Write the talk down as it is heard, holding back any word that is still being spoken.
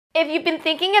If you've been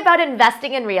thinking about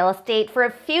investing in real estate for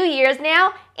a few years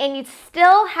now and you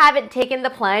still haven't taken the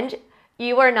plunge,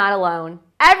 you are not alone.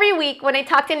 Every week when I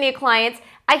talk to new clients,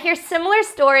 I hear similar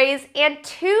stories, and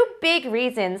two big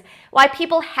reasons why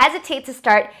people hesitate to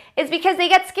start is because they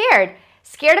get scared.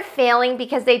 Scared of failing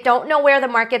because they don't know where the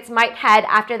markets might head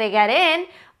after they get in,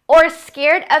 or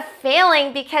scared of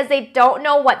failing because they don't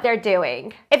know what they're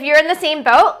doing. If you're in the same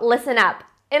boat, listen up.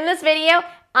 In this video,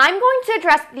 I'm going to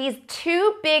address these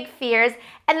two big fears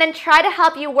and then try to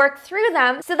help you work through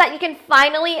them so that you can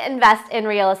finally invest in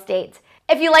real estate.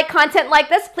 If you like content like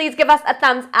this, please give us a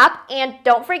thumbs up and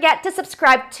don't forget to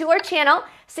subscribe to our channel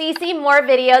so you see more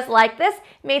videos like this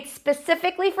made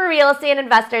specifically for real estate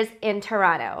investors in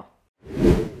Toronto.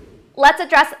 Let's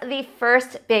address the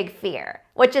first big fear,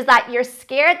 which is that you're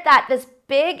scared that this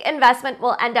big investment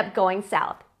will end up going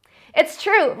south. It's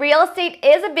true, real estate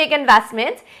is a big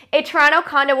investment. A Toronto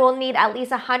condo will need at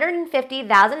least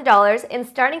 $150,000 in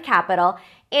starting capital,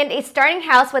 and a starting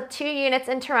house with 2 units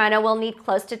in Toronto will need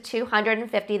close to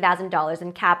 $250,000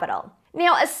 in capital.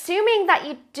 Now, assuming that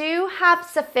you do have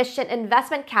sufficient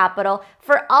investment capital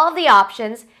for all of the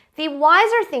options, the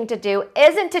wiser thing to do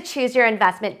isn't to choose your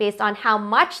investment based on how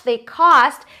much they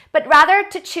cost, but rather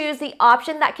to choose the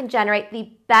option that can generate the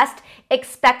best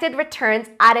expected returns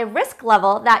at a risk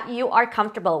level that you are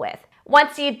comfortable with.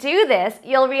 Once you do this,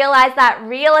 you'll realize that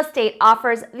real estate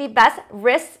offers the best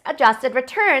risk-adjusted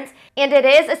returns, and it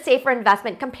is a safer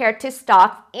investment compared to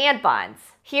stocks and bonds.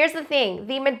 Here's the thing,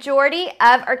 the majority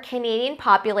of our Canadian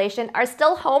population are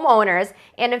still homeowners,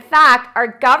 and in fact, our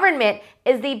government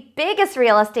is the biggest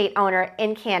real estate owner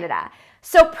in Canada.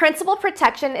 So principal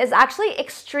protection is actually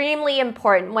extremely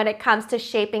important when it comes to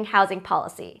shaping housing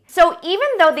policy. So even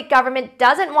though the government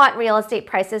doesn't want real estate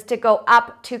prices to go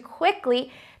up too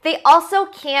quickly, they also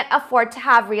can't afford to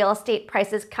have real estate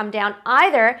prices come down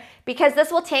either, because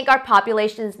this will tank our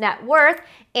population's net worth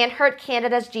and hurt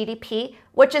Canada's GDP,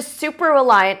 which is super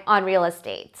reliant on real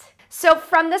estate. So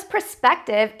from this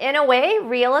perspective, in a way,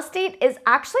 real estate is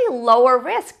actually lower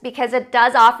risk because it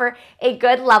does offer a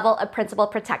good level of principal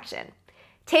protection.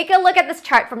 Take a look at this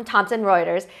chart from Thomson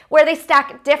Reuters, where they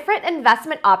stack different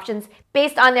investment options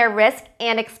based on their risk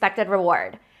and expected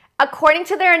reward. According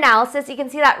to their analysis, you can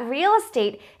see that real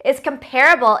estate is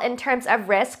comparable in terms of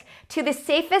risk to the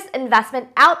safest investment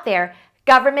out there,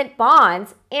 government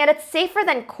bonds, and it's safer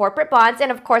than corporate bonds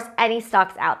and of course any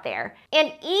stocks out there.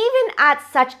 And even at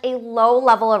such a low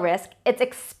level of risk, its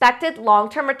expected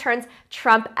long-term returns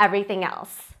trump everything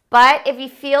else. But if you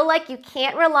feel like you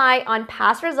can't rely on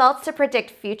past results to predict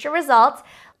future results,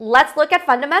 let's look at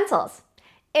fundamentals.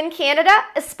 In Canada,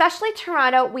 especially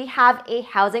Toronto, we have a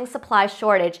housing supply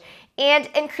shortage, and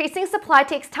increasing supply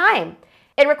takes time.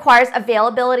 It requires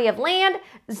availability of land,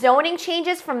 zoning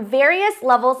changes from various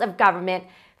levels of government,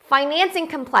 financing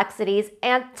complexities,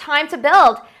 and time to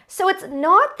build. So it's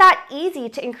not that easy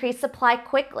to increase supply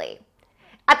quickly.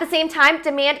 At the same time,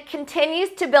 demand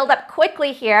continues to build up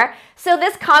quickly here, so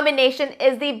this combination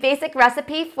is the basic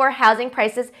recipe for housing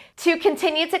prices to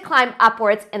continue to climb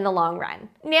upwards in the long run.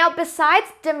 Now, besides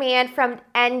demand from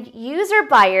end-user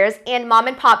buyers and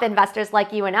mom-and-pop investors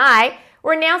like you and I,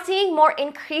 we're now seeing more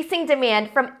increasing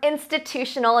demand from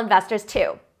institutional investors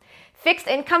too. Fixed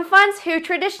income funds who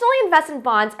traditionally invest in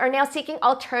bonds are now seeking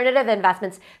alternative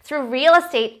investments through real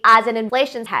estate as an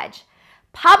inflation hedge.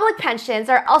 Public pensions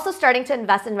are also starting to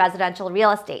invest in residential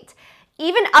real estate.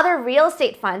 Even other real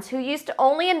estate funds who used to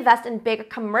only invest in bigger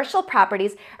commercial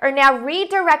properties are now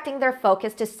redirecting their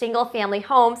focus to single-family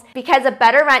homes because of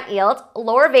better rent yields,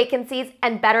 lower vacancies,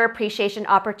 and better appreciation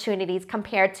opportunities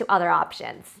compared to other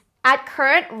options. At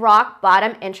current rock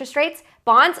bottom interest rates,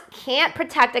 bonds can't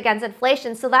protect against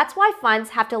inflation, so that's why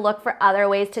funds have to look for other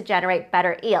ways to generate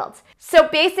better yields. So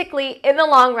basically, in the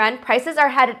long run, prices are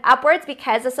headed upwards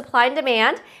because of supply and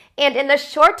demand, and in the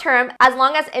short term, as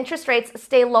long as interest rates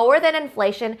stay lower than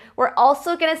inflation, we're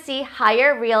also going to see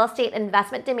higher real estate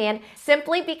investment demand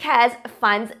simply because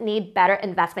funds need better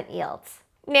investment yields.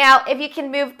 Now, if you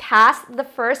can move past the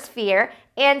first fear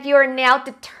and you're now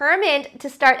determined to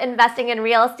start investing in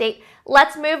real estate,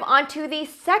 let's move on to the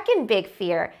second big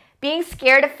fear, being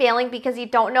scared of failing because you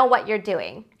don't know what you're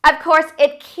doing. Of course,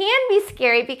 it can be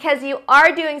scary because you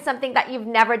are doing something that you've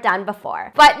never done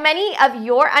before. But many of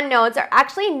your unknowns are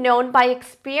actually known by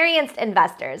experienced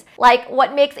investors, like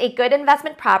what makes a good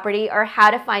investment property or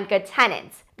how to find good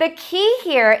tenants. The key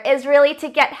here is really to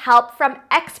get help from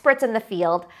experts in the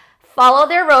field, follow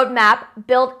their roadmap,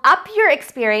 build up your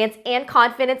experience and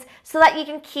confidence so that you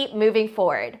can keep moving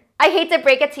forward. I hate to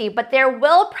break it to you, but there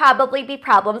will probably be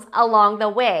problems along the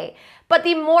way. But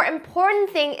the more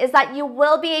important thing is that you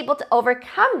will be able to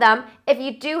overcome them if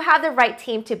you do have the right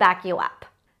team to back you up.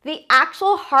 The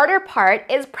actual harder part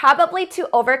is probably to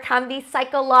overcome the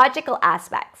psychological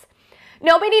aspects.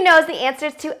 Nobody knows the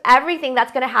answers to everything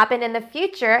that's going to happen in the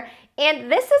future,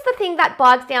 and this is the thing that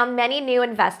bogs down many new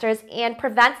investors and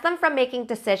prevents them from making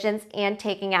decisions and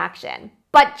taking action.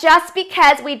 But just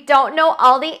because we don't know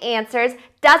all the answers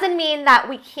doesn't mean that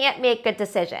we can't make good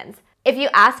decisions. If you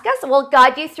ask us, we'll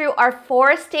guide you through our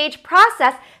 4-stage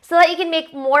process so that you can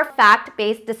make more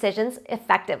fact-based decisions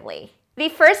effectively. The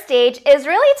first stage is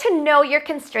really to know your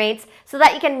constraints so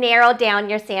that you can narrow down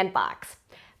your sandbox.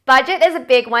 Budget is a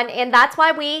big one, and that's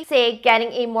why we say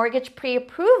getting a mortgage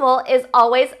pre-approval is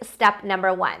always step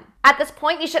number 1. At this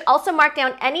point, you should also mark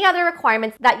down any other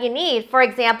requirements that you need. For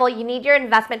example, you need your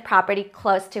investment property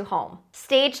close to home.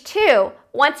 Stage 2,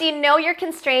 once you know your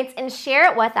constraints and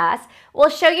share it with us, we'll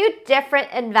show you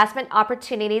different investment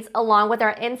opportunities along with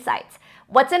our insights,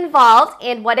 what's involved,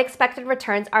 and what expected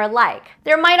returns are like.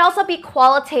 There might also be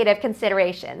qualitative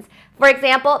considerations. For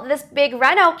example, this big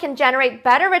reno can generate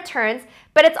better returns,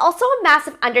 but it's also a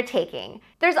massive undertaking.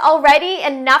 There's already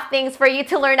enough things for you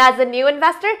to learn as a new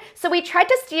investor, so we tried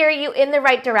to steer you in the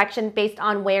right direction based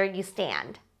on where you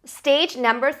stand. Stage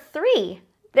number 3.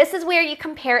 This is where you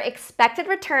compare expected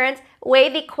returns, weigh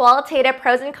the qualitative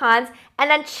pros and cons, and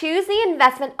then choose the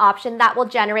investment option that will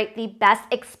generate the best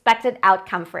expected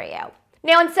outcome for you.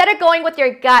 Now, instead of going with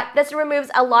your gut, this removes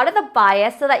a lot of the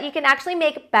bias so that you can actually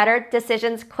make better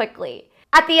decisions quickly.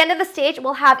 At the end of the stage,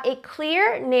 we'll have a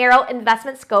clear, narrow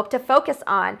investment scope to focus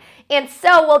on, and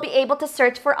so we'll be able to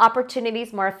search for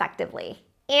opportunities more effectively.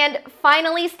 And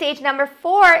finally, stage number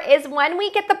 4 is when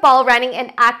we get the ball running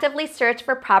and actively search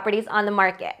for properties on the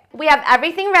market. We have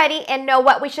everything ready and know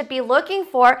what we should be looking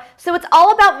for, so it's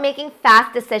all about making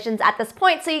fast decisions at this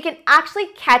point so you can actually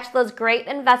catch those great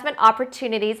investment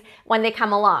opportunities when they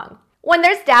come along. When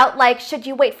there's doubt, like should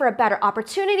you wait for a better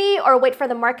opportunity or wait for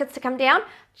the markets to come down,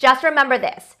 just remember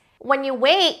this. When you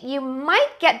wait, you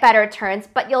might get better returns,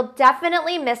 but you'll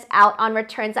definitely miss out on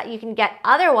returns that you can get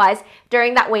otherwise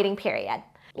during that waiting period.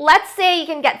 Let's say you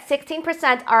can get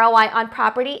 16% ROI on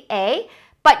property A,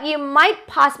 but you might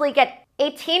possibly get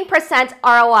 18%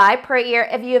 ROI per year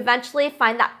if you eventually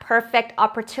find that perfect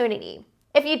opportunity.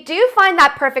 If you do find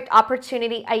that perfect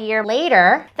opportunity a year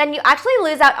later, then you actually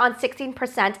lose out on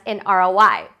 16% in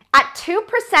ROI. At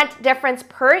 2% difference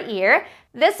per year,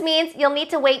 this means you'll need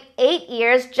to wait 8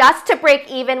 years just to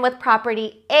break even with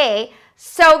property A,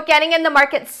 so getting in the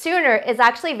market sooner is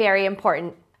actually very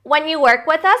important. When you work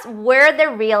with us, we're the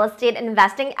real estate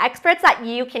investing experts that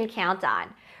you can count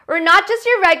on. We're not just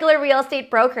your regular real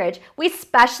estate brokerage. We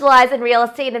specialize in real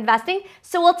estate investing,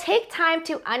 so we'll take time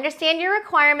to understand your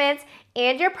requirements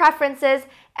and your preferences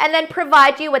and then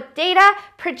provide you with data,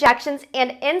 projections,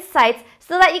 and insights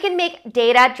so that you can make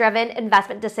data-driven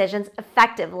investment decisions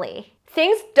effectively.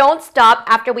 Things don't stop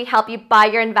after we help you buy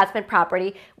your investment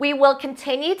property. We will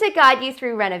continue to guide you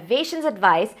through renovations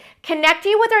advice, connect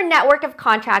you with our network of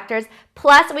contractors,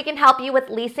 plus we can help you with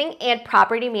leasing and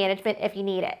property management if you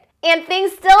need it. And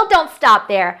things still don't stop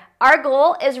there. Our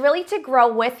goal is really to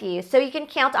grow with you, so you can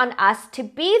count on us to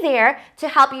be there to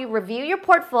help you review your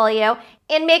portfolio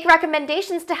and make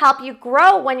recommendations to help you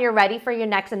grow when you're ready for your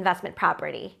next investment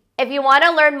property. If you want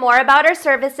to learn more about our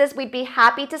services, we'd be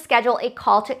happy to schedule a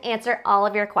call to answer all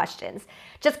of your questions.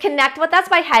 Just connect with us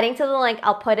by heading to the link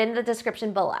I'll put in the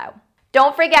description below.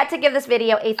 Don't forget to give this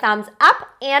video a thumbs up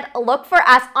and look for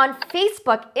us on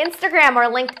Facebook, Instagram,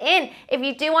 or LinkedIn if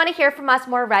you do want to hear from us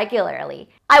more regularly.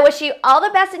 I wish you all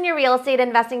the best in your real estate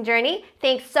investing journey.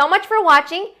 Thanks so much for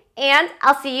watching, and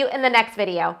I'll see you in the next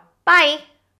video. Bye!